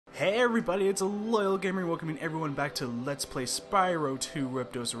Hey everybody, it's Aloyalgamer welcoming everyone back to Let's Play Spyro 2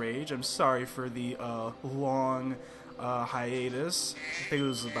 Ripto's Rage. I'm sorry for the long hiatus. I think it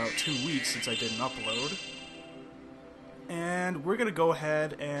was about 2 weeks since I didn't upload. And we're gonna go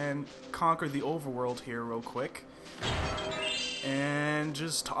ahead and conquer the overworld here real quick. And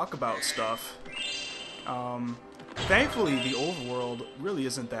just talk about stuff. Thankfully the overworld really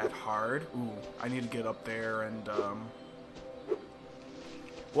isn't that hard. Ooh, I need to get up there and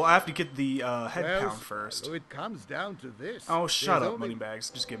well, I have to get the head count first. So it comes down to this. Oh, shut up, Moneybags.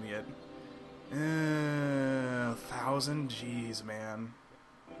 Just give me it. 1,000? Jeez, man.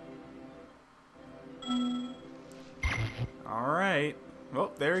 Alright.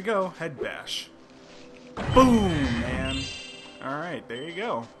 Well, there you go. Head bash. Boom, man. Alright, there you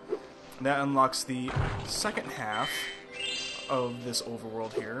go. That unlocks the second half of this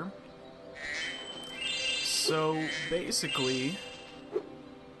overworld here. So, basically,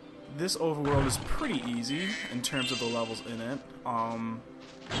 this overworld is pretty easy in terms of the levels in it.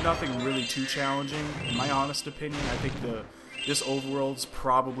 Nothing really too challenging, in my honest opinion. I think this overworld's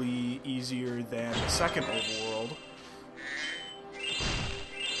probably easier than the second overworld.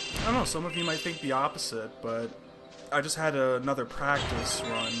 I don't know, some of you might think the opposite, but I just had another practice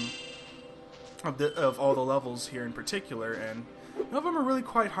run of all the levels here in particular, and none of them are really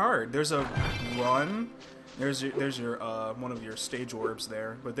quite hard. There's a run. There's your one of your stage orbs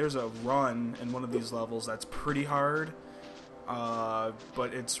there, but there's a run in one of these levels that's pretty hard,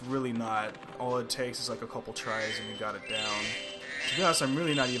 but it's really not. All it takes is like a couple tries and you got it down. To be honest, I'm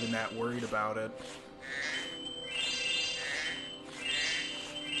really not even that worried about it.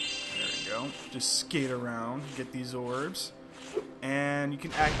 There we go. Just skate around, get these orbs, and you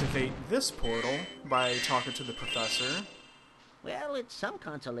can activate this portal by talking to the professor. Well, it's some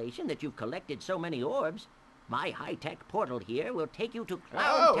consolation that you've collected so many orbs. My high-tech portal here will take you to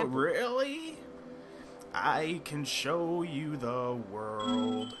Cloud Temple. Oh, really? I can show you the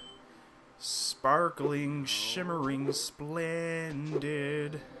world. Sparkling, shimmering,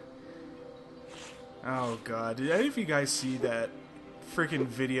 splendid. Oh, God. Did any of you guys see that freaking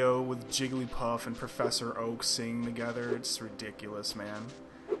video with Jigglypuff and Professor Oak singing together? It's ridiculous, man.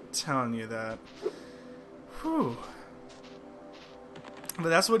 I'm telling you that. Whew. But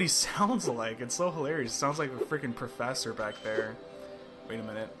that's what he sounds like. It's so hilarious. It sounds like a freaking professor back there. Wait a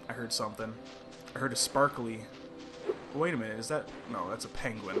minute. I heard something. I heard a sparkly. Wait a minute. Is that... No, that's a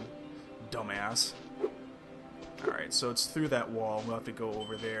penguin. Dumbass. Alright, so it's through that wall. We'll have to go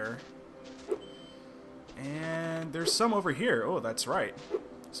over there. And there's some over here. Oh, that's right.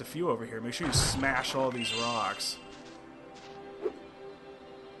 There's a few over here. Make sure you smash all these rocks.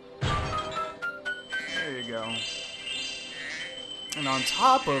 There you go. And on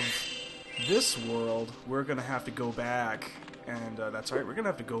top of this world, we're going to have to go back, and that's right, we're going to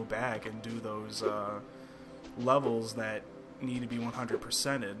have to go back and do those levels that need to be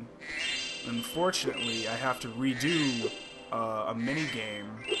 100%ed. Unfortunately, I have to redo a mini-game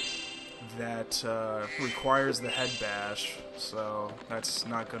that requires the head bash, so that's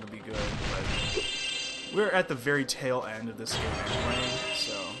not going to be good, but we're at the very tail end of this game anyway,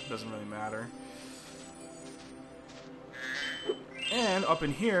 so it doesn't really matter. And up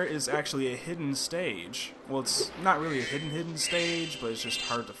in here is actually a hidden stage. Well, it's not really a hidden stage, but it's just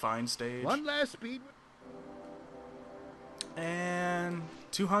hard to find stage. One last speed. And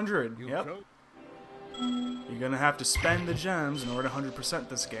 200. Yep. You're gonna have to spend the gems in order to 100%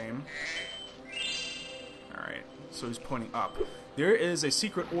 this game. Alright, so he's pointing up. There is a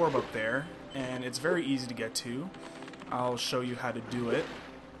secret orb up there, and it's very easy to get to. I'll show you how to do it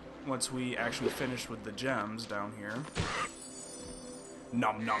once we actually finish with the gems down here.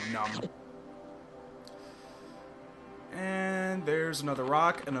 Nom nom nom. And there's another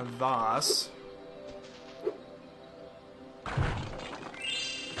rock and a vase.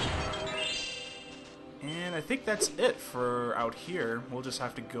 And I think that's it for out here. We'll just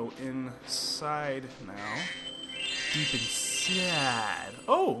have to go inside now. Deep inside.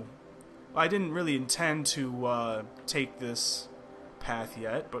 Oh! I didn't really intend to take this path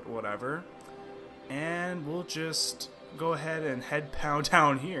yet, but whatever. And we'll just go ahead and head pound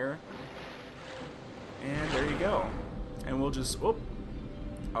down here, and there you go. And we'll just oh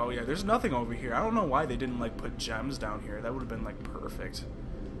yeah, there's nothing over here. I don't know why they didn't like put gems down here. That would have been like perfect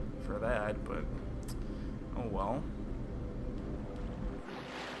for that, but oh well.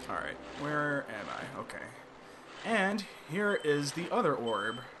 Alright, where am I? Okay, and here is the other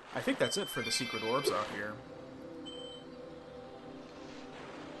orb. I think that's it for the secret orbs out here.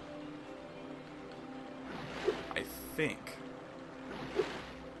 Think.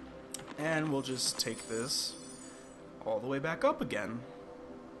 And we'll just take this all the way back up again.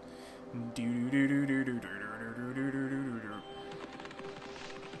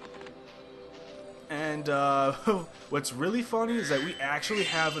 And what's really funny is that we actually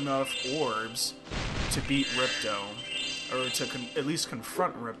have enough orbs to beat Ripto, or to at least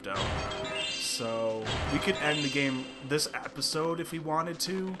confront Ripto. So we could end the game this episode if we wanted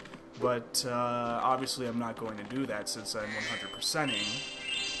to, but obviously I'm not going to do that since I'm 100%ing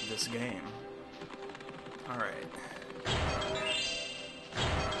this game. Alright.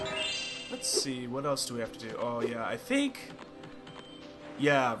 Let's see, what else do we have to do? Oh yeah, I think...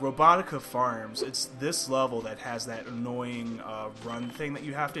 Yeah, Robotica Farms. It's this level that has that annoying run thing that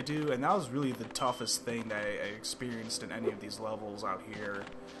you have to do, and that was really the toughest thing that I experienced in any of these levels out here.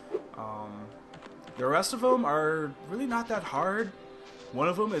 The rest of them are really not that hard. One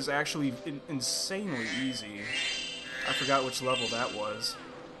of them is actually insanely easy. I forgot which level that was.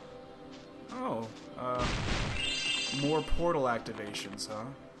 Oh, more portal activations, huh?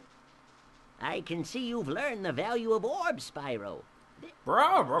 I can see you've learned the value of orbs, Spyro.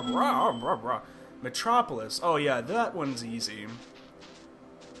 Brah, brah, brah, brah, brah. Metropolis. Oh yeah, that one's easy.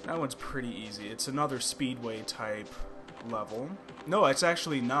 That one's pretty easy. It's another Speedway type level. No, it's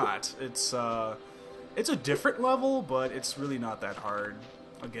actually not. It's a different level, but it's really not that hard.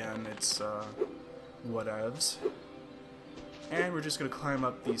 Again, it's whatevs. And we're just gonna climb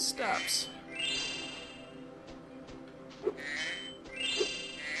up these steps.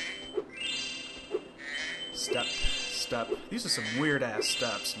 Step. These are some weird-ass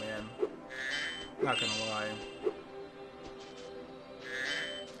steps, man. Not gonna lie.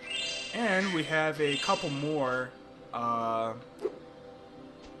 And we have a couple more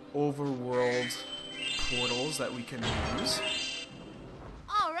overworld portals that we can use.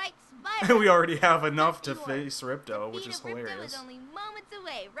 All right, Spyro. And we already have enough to face Ripto, which is hilarious. Ripto is only moments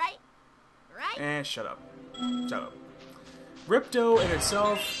away, right? Eh, shut up. Shut up. Ripto in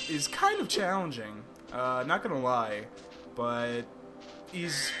itself is kind of challenging. Not gonna lie, but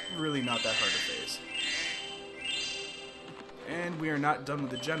he's really not that hard to face. And we are not done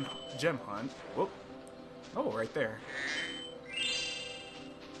with the gem hunt. Whoop. Oh, right there.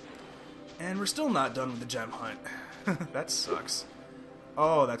 And we're still not done with the gem hunt. That sucks.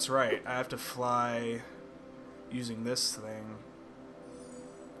 Oh, that's right. I have to fly using this thing.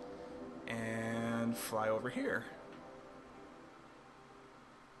 And fly over here.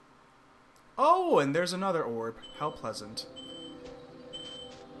 Oh, and there's another orb. How pleasant.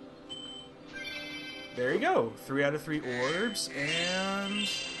 There you go. 3 out of 3 orbs, and...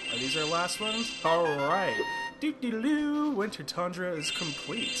 Are these our last ones? Alright. Doo-doo-doo! Winter Tundra is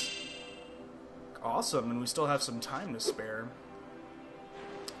complete. Awesome, and we still have some time to spare.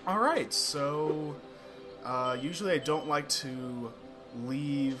 Alright, so... usually I don't like to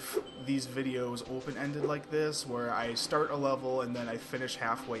leave these videos open-ended like this, where I start a level and then I finish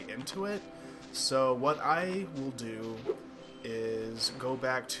halfway into it. So what I will do is go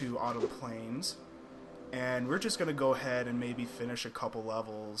back to Autumn Plains, and we're just going to go ahead and maybe finish a couple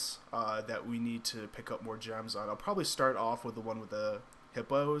levels that we need to pick up more gems on. I'll probably start off with the one with the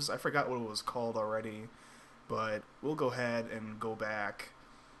hippos. I forgot what it was called already, but we'll go ahead and go back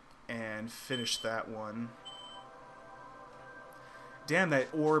and finish that one. Damn, that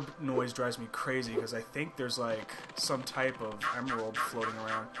orb noise drives me crazy, because I think there's like some type of emerald floating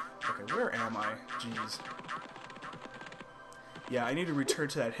around. Okay, where am I? Jeez. Yeah, I need to return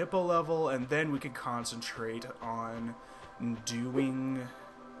to that hippo level, and then we can concentrate on doing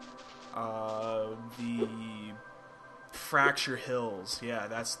the Fracture Hills. Yeah,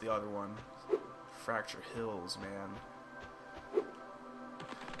 that's the other one. Fracture Hills, man.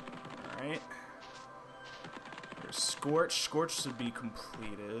 Alright. There's Scorch. Scorch should be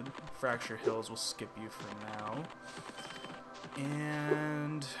completed. Fracture Hills will skip you for now.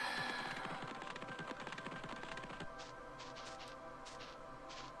 And...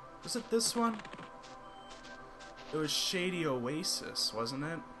 was it this one? It was Shady Oasis, wasn't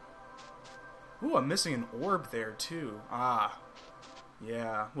it? Ooh, I'm missing an orb there, too. Ah.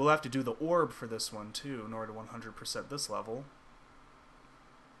 Yeah, we'll have to do the orb for this one, too, in order to 100% this level.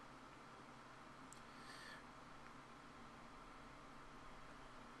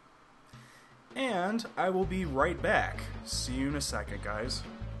 And I will be right back. See you in a second, guys.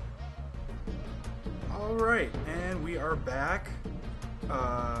 Alright, and we are back.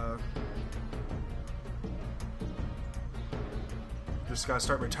 Just gotta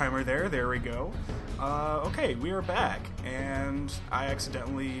start my timer there. There we go. Okay, we are back, and I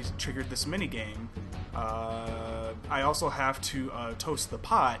accidentally triggered this minigame. I also have to toast the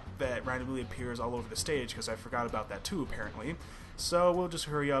pot that randomly appears all over the stage, because I forgot about that too, apparently. So we'll just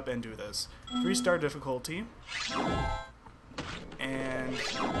hurry up and do this. 3-star difficulty. And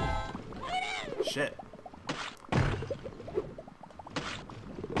Shit.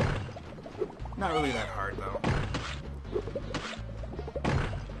 Not really that hard, though.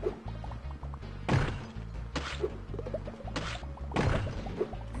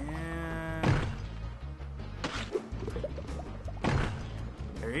 And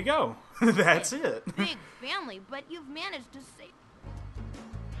there you go. That's it. Big family, but you've managed to save.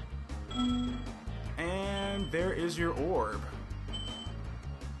 And there is your orb.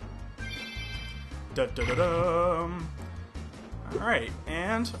 Da-da-da-dum. Alright,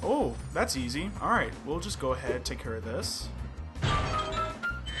 and... oh, that's easy. Alright, we'll just go ahead, take care of this.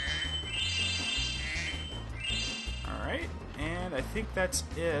 Alright, and I think that's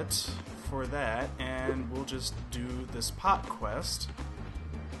it for that, and we'll just do this pot quest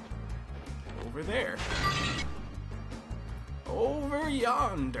over there. Over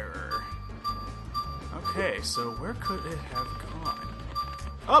yonder. Okay, so where could it have gone?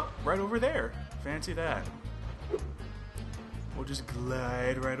 Up, right over there. Fancy that. We'll just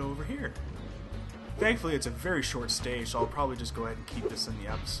glide right over here. Thankfully, it's a very short stage, so I'll probably just go ahead and keep this in the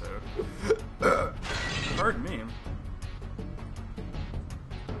episode. Pardon me.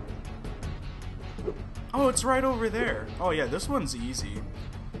 Oh, it's right over there. Oh yeah, this one's easy.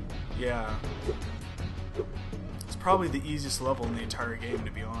 Yeah. It's probably the easiest level in the entire game,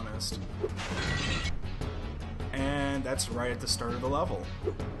 to be honest. And that's right at the start of the level.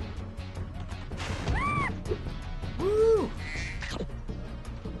 Woo!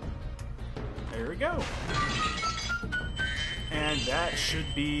 There we go. And that should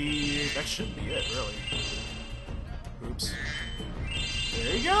be it, really. Oops.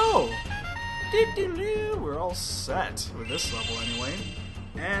 There you go! Doo-doo-doo. We're all set with this level anyway.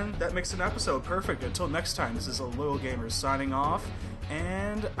 And that makes an episode perfect. Until next time, this is Aloyalgamer signing off,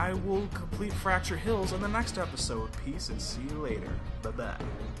 and I will complete Fracture Hills in the next episode. Peace and see you later. Bye-bye.